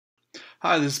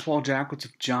Hi, this is Paul Jackwitz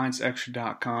of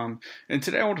GiantsExtra.com, and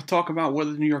today I want to talk about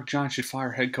whether the New York Giants should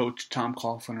fire head coach Tom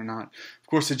Coughlin or not. Of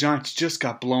course, the Giants just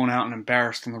got blown out and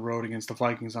embarrassed on the road against the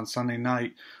Vikings on Sunday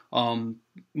night.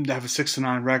 They have a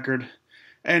 6-9 record,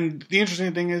 and the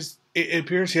interesting thing is, it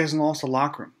appears he hasn't lost the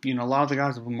locker room. You know, a lot of the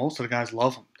guys, most of the guys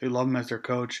love him. They love him as their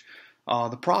coach.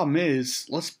 The problem is,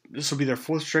 this will be their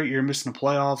fourth straight year missing the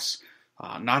playoffs.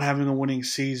 Not having a winning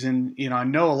season. You know, I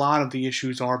know a lot of the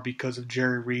issues are because of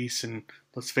Jerry Reese and,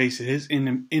 let's face it, his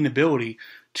inability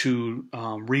to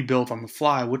rebuild on the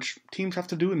fly, which teams have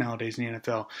to do nowadays in the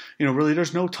NFL. You know, really,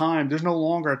 there's no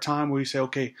longer a time where you say,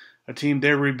 okay, a team,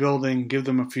 they're rebuilding, give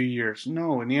them a few years.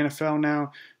 No, in the NFL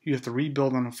now, you have to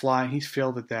rebuild on the fly. He's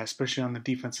failed at that, especially on the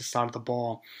defensive side of the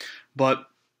ball. But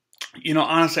you know,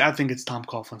 honestly, I think it's Tom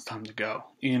Coughlin's time to go.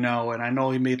 You know, and I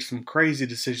know he made some crazy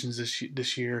decisions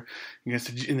this year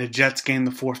in the Jets game,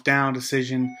 the fourth down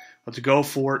decision, but to go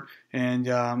for it. And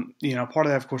you know, part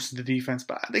of that, of course, is the defense.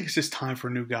 But I think it's just time for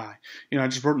a new guy. You know, I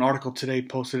just wrote an article today,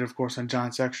 posted, of course, on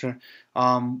Giants Extra,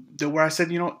 where I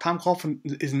said, you know, Tom Coughlin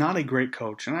is not a great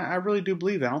coach, and I really do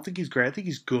believe that. I don't think he's great. I think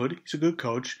he's good. He's a good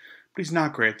coach, but he's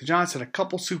not great. The Giants had a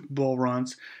couple Super Bowl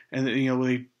runs, and you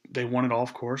know they won it all,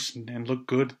 of course, and looked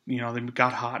good. You know, they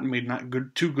got hot and made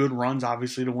two good runs,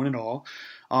 obviously, to win it all.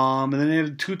 And then they had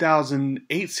a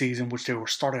 2008 season, which they were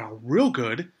starting out real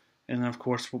good. And then, of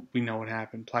course, we know what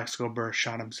happened. Plaxico Burress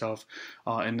shot himself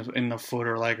in the foot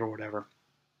or leg or whatever.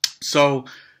 So,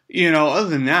 you know, other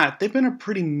than that, they've been a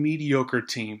pretty mediocre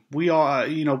team. We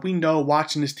know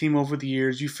watching this team over the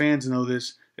years, you fans know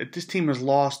this, that this team has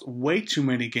lost way too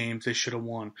many games they should have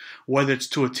won. Whether it's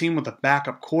to a team with a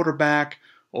backup quarterback,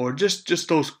 or just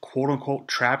those quote-unquote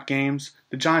trap games,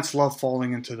 the Giants love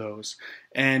falling into those.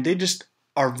 And they just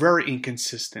are very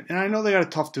inconsistent. And I know they got a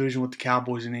tough division with the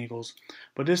Cowboys and Eagles,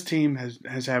 but this team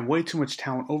has had way too much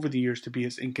talent over the years to be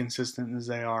as inconsistent as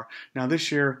they are. Now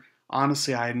this year,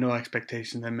 honestly, I had no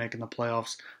expectation of them making the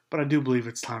playoffs, but I do believe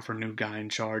it's time for a new guy in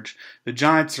charge. The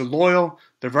Giants are loyal.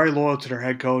 They're very loyal to their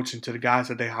head coach and to the guys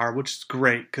that they hire, which is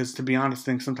great because, to be honest, I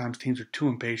think sometimes teams are too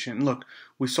impatient. And look,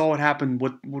 we saw what happened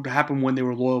when they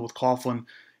were loyal with Coughlin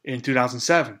in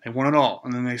 2007. They won it all.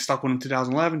 And then they stuck with him in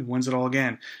 2011. He wins it all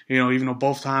again. You know, even though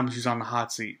both times he's on the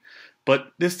hot seat.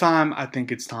 But this time, I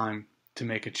think it's time to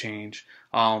make a change.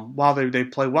 While they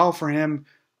play well for him,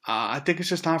 I think it's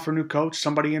just time for a new coach,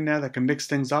 somebody in there that can mix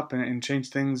things up and change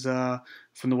things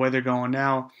from the way they're going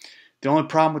now. The only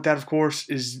problem with that, of course,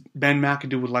 is Ben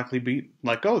McAdoo would likely be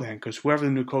let go then, because whoever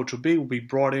the new coach will be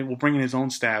brought in, will bring in his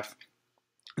own staff.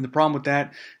 And the problem with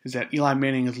that is that Eli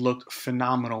Manning has looked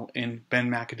phenomenal in Ben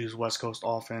McAdoo's West Coast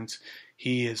offense.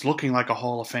 He is looking like a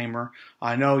Hall of Famer.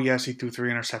 I know, yes, he threw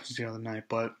 3 interceptions the other night,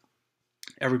 but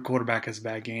every quarterback has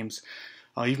bad games.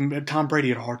 Even Tom Brady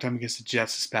had a hard time against the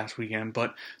Jets this past weekend.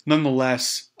 But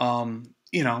nonetheless,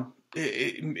 you know,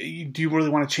 do you really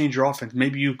want to change your offense?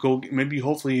 Maybe you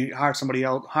hopefully hire somebody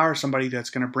else, hire somebody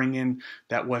that's going to bring in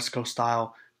that West Coast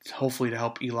style, hopefully to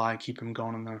help Eli keep him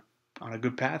going on a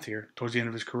good path here towards the end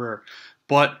of his career.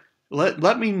 But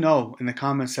let me know in the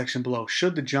comments section below,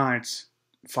 should the Giants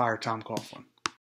fire Tom Coughlin?